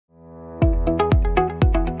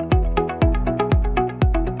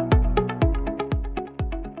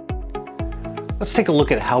Let's take a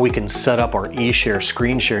look at how we can set up our Eshare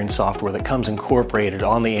screen sharing software that comes incorporated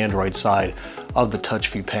on the Android side of the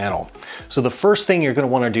Touchview panel. So the first thing you're going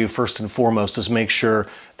to want to do first and foremost is make sure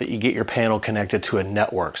that you get your panel connected to a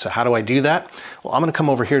network. So how do I do that? Well, I'm going to come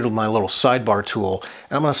over here to my little sidebar tool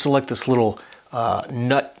and I'm going to select this little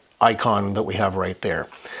nut icon that we have right there.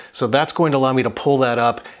 So that's going to allow me to pull that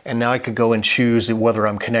up, and now I could go and choose whether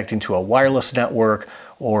I'm connecting to a wireless network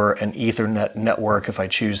or an Ethernet network if I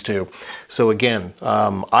choose to. So again,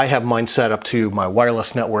 I have mine set up to my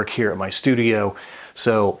wireless network here at my studio.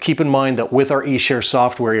 So keep in mind that with our Eshare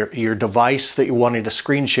software, your device that you're wanting to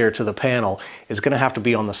screen share to the panel is going to have to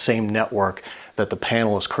be on the same network that the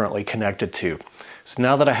panel is currently connected to. So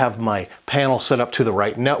now that I have my panel set up to the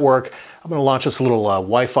right network, I'm going to launch this little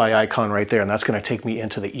Wi-Fi icon right there, and that's going to take me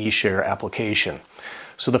into the Eshare application.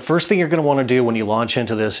 So the first thing you're going to want to do when you launch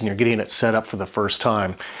into this and you're getting it set up for the first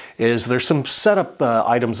time is there's some setup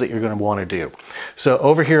items that you're going to want to do. So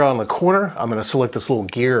over here on the corner, I'm going to select this little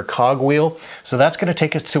gear or cog wheel. So that's going to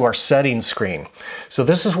take us to our settings screen. So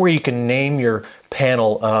this is where you can name your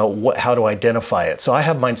panel, how to identify it. So I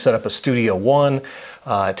have mine set up as Studio 1.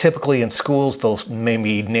 Typically in schools, they'll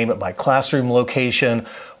maybe name it by classroom location,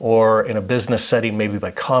 or in a business setting, maybe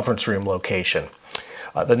by conference room location.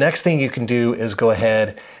 The next thing you can do is go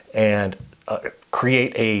ahead and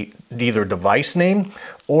create a either device name,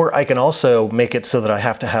 or I can also make it so that I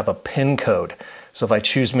have to have a PIN code. So if I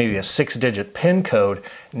choose maybe a 6-digit PIN code,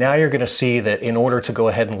 now you're going to see that in order to go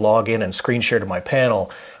ahead and log in and screen share to my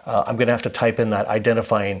panel, I'm going to have to type in that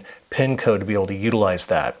identifying PIN code to be able to utilize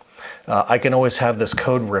that. I can always have this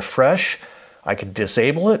code refresh. I can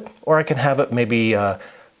disable it, or I can have it maybe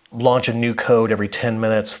launch a new code every 10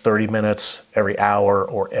 minutes, 30 minutes, every hour,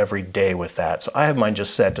 or every day with that. So I have mine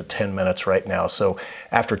just set to 10 minutes right now. So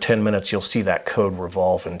after 10 minutes, you'll see that code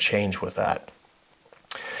revolve and change with that.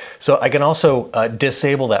 So I can also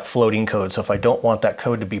disable that floating code. So if I don't want that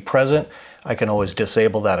code to be present, I can always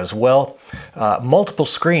disable that as well. Multiple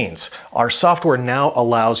screens. Our software now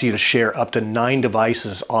allows you to share up to 9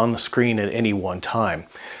 devices on the screen at any one time.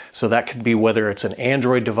 So that could be whether it's an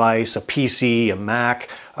Android device, a PC, a Mac,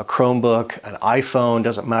 a Chromebook, an iPhone,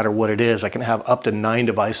 doesn't matter what it is. I can have up to 9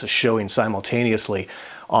 devices showing simultaneously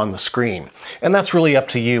on the screen. And that's really up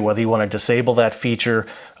to you, whether you want to disable that feature,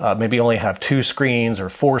 maybe only have 2 screens or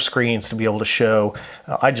 4 screens to be able to show.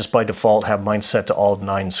 I just by default have mine set to all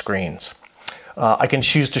 9 screens. I can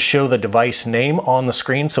choose to show the device name on the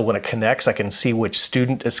screen, so when it connects I can see which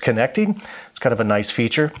student is connecting. It's kind of a nice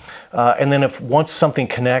feature. And then once something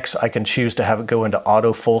connects, I can choose to have it go into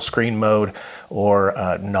auto full screen mode or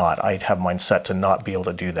not. I'd have mine set to not be able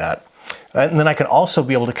to do that. And then I can also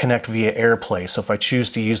be able to connect via AirPlay. So if I choose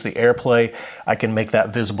to use the AirPlay, I can make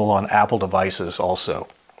that visible on Apple devices also.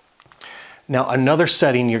 Now another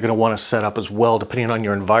setting you're going to want to set up as well, depending on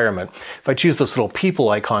your environment. If I choose this little people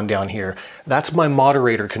icon down here, that's my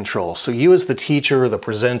moderator control. So you as the teacher or the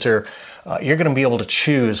presenter, you're going to be able to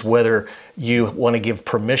choose whether you want to give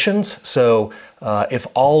permissions. So if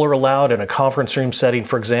all are allowed in a conference room setting,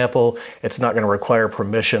 for example, it's not going to require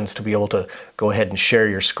permissions to be able to go ahead and share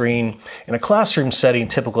your screen. In a classroom setting,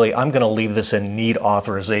 typically I'm going to leave this in need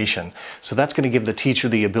authorization. So that's going to give the teacher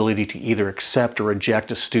the ability to either accept or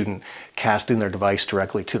reject a student casting their device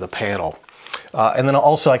directly to the panel. And then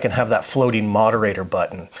also I can have that floating moderator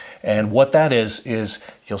button. And what that is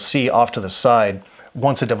you'll see off to the side,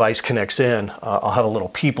 once a device connects in, I'll have a little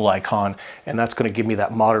people icon, and that's going to give me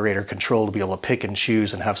that moderator control to be able to pick and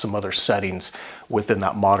choose and have some other settings within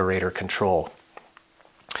that moderator control.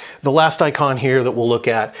 The last icon here that we'll look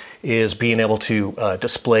at is being able to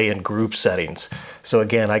display in group settings. So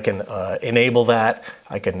again, I can enable that,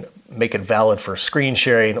 I can make it valid for screen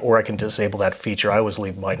sharing, or I can disable that feature. I always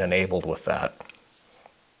leave mine enabled with that.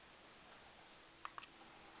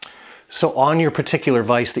 So on your particular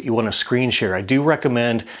device that you want to screen share, I do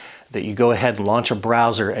recommend that you go ahead and launch a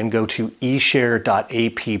browser and go to eshare.app.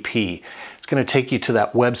 It's going to take you to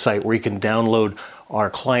that website where you can download our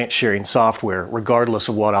client sharing software regardless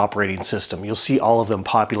of what operating system. You'll see all of them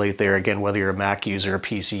populate there, again, whether you're a Mac user, a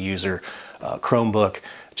PC user, Chromebook.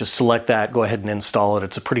 Just select that, go ahead and install it.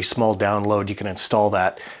 It's a pretty small download. You can install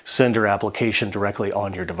that Sender application directly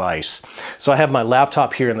on your device. So I have my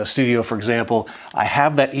laptop here in the studio, for example. I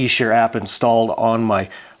have that Eshare app installed on my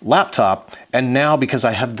laptop, and now because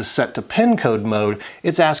I have this set to PIN code mode,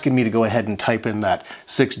 it's asking me to go ahead and type in that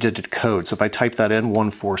 6-digit code. So if I type that in,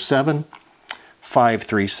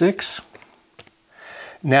 147536,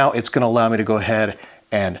 now it's going to allow me to go ahead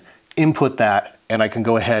and input that, and I can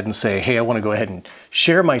go ahead and say, hey, I want to go ahead and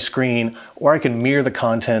share my screen, or I can mirror the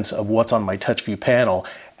contents of what's on my Touchview panel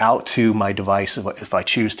out to my device if I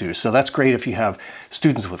choose to. So that's great if you have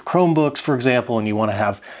students with Chromebooks, for example, and you want to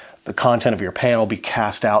have the content of your panel be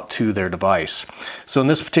cast out to their device. So in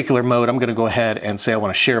this particular mode, I'm going to go ahead and say I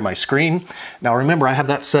want to share my screen. Now remember, I have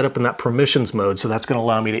that set up in that permissions mode, so that's going to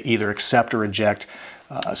allow me to either accept or reject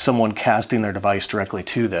someone casting their device directly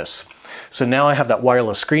to this. So now I have that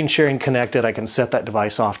wireless screen sharing connected. I can set that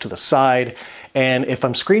device off to the side. And if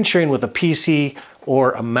I'm screen sharing with a PC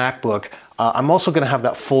or a MacBook, I'm also going to have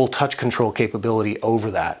that full touch control capability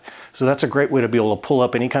over that. So that's a great way to be able to pull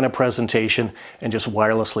up any kind of presentation and just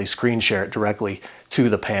wirelessly screen share it directly to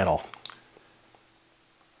the panel.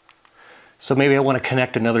 So maybe I want to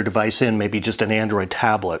connect another device in, maybe just an Android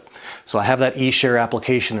tablet. So I have that Eshare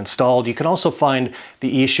application installed. You can also find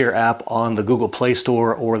the Eshare app on the Google Play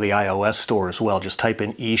Store or the iOS Store as well. Just type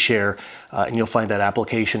in Eshare and you'll find that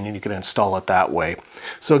application and you can install it that way.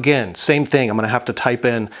 So again, same thing. I'm going to have to type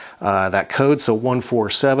in that code, so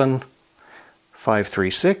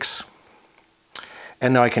 147536.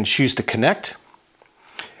 And now I can choose to connect.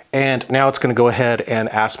 And now it's going to go ahead and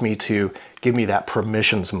ask me to give me that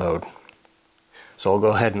permissions mode. So I'll go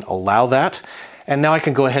ahead and allow that. And now I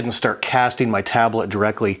can go ahead and start casting my tablet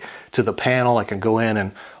directly to the panel. I can go in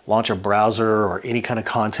and launch a browser or any kind of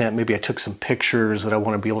content. Maybe I took some pictures that I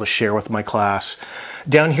want to be able to share with my class.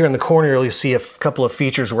 Down here in the corner, you'll see a couple of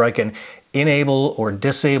features where I can enable or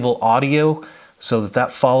disable audio so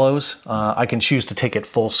that follows. I can choose to take it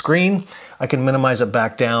full screen. I can minimize it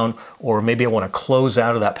back down, or maybe I want to close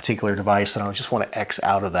out of that particular device and I just want to X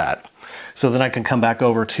out of that. So then I can come back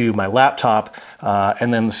over to my laptop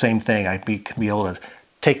and then the same thing. I'd be able to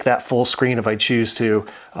take that full screen if I choose to,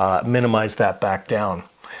 minimize that back down.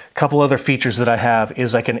 A couple other features that I have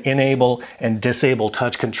is I can enable and disable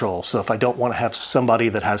touch control. So if I don't want to have somebody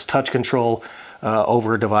that has touch control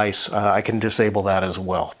over a device, I can disable that as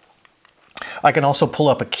well. I can also pull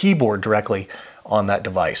up a keyboard directly on that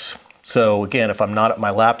device. So again, if I'm not at my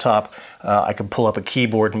laptop, I can pull up a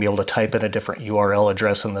keyboard and be able to type in a different URL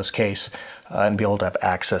address in this case and be able to have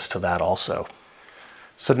access to that also.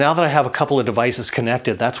 So now that I have a couple of devices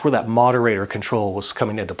connected, that's where that moderator control was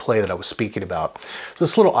coming into play that I was speaking about. So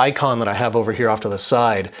this little icon that I have over here off to the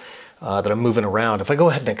side that I'm moving around, if I go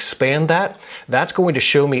ahead and expand that, that's going to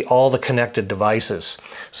show me all the connected devices.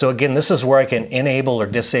 So again, this is where I can enable or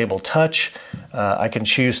disable touch. I can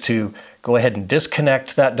choose to go ahead and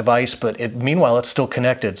disconnect that device, but meanwhile it's still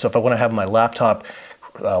connected. So if I want to have my laptop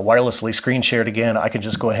wirelessly screen shared again, I can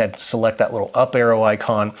just go ahead and select that little up arrow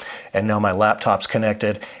icon and now my laptop's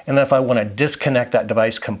connected. And then if I want to disconnect that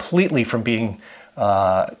device completely from being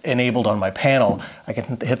enabled on my panel, I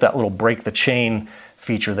can hit that little break the chain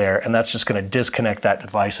feature there, and that's just going to disconnect that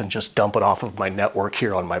device and just dump it off of my network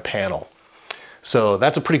here on my panel. So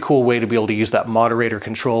that's a pretty cool way to be able to use that moderator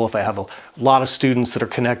control. If I have a lot of students that are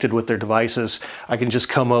connected with their devices, I can just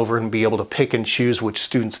come over and be able to pick and choose which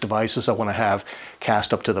students' devices I want to have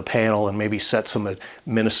cast up to the panel and maybe set some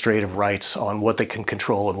administrative rights on what they can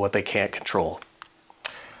control and what they can't control.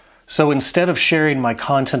 So instead of sharing my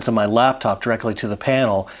contents on my laptop directly to the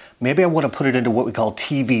panel, maybe I want to put it into what we call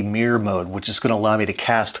TV mirror mode, which is going to allow me to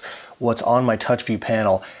cast what's on my Touchview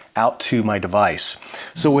panel out to my device.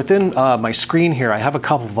 So within my screen here, I have a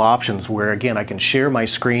couple of options where, again, I can share my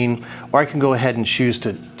screen, or I can go ahead and choose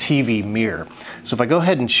to TV mirror. So if I go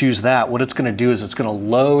ahead and choose that, what it's going to do is it's going to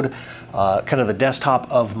load kind of the desktop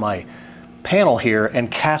of my panel here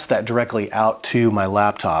and cast that directly out to my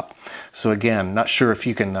laptop. So again, not sure if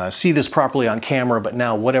you can see this properly on camera, but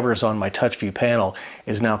now whatever is on my Touchview panel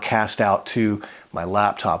is now cast out to my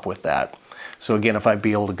laptop with that. So again, if I'd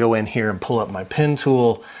be able to go in here and pull up my pen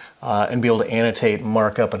tool and be able to annotate,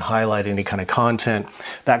 mark up, and highlight any kind of content,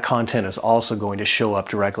 that content is also going to show up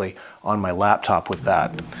directly on my laptop with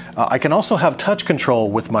that. I can also have touch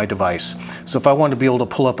control with my device. So if I want to be able to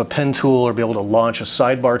pull up a pen tool or be able to launch a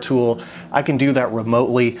sidebar tool, I can do that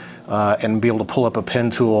remotely and be able to pull up a pen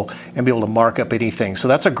tool and be able to mark up anything. So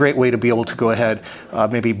that's a great way to be able to go ahead,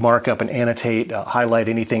 maybe mark up and annotate, highlight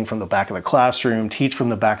anything from the back of the classroom, teach from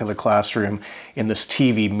the back of the classroom in this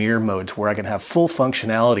TV mirror mode, to where I can have full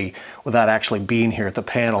functionality without actually being here at the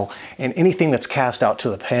panel. And anything that's cast out to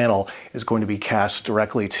the panel is going to be cast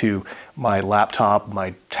directly to my laptop,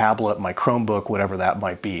 my tablet, my Chromebook, whatever that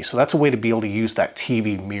might be. So that's a way to be able to use that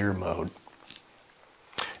TV mirror mode.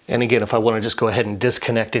 And again, if I want to just go ahead and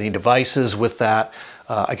disconnect any devices with that,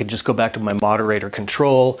 I could just go back to my moderator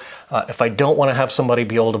control. If I don't want to have somebody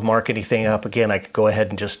be able to mark anything up, again, I could go ahead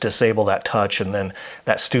and just disable that touch, and then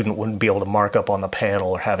that student wouldn't be able to mark up on the panel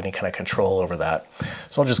or have any kind of control over that.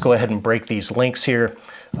 So I'll just go ahead and break these links here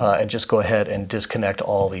and just go ahead and disconnect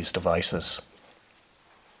all these devices.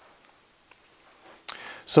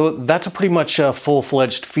 So that's a pretty much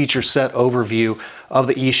full-fledged feature set overview of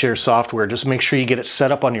the Eshare software. Just make sure you get it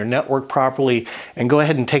set up on your network properly and go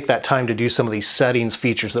ahead and take that time to do some of these settings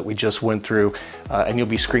features that we just went through, and you'll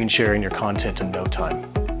be screen sharing your content in no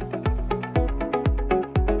time.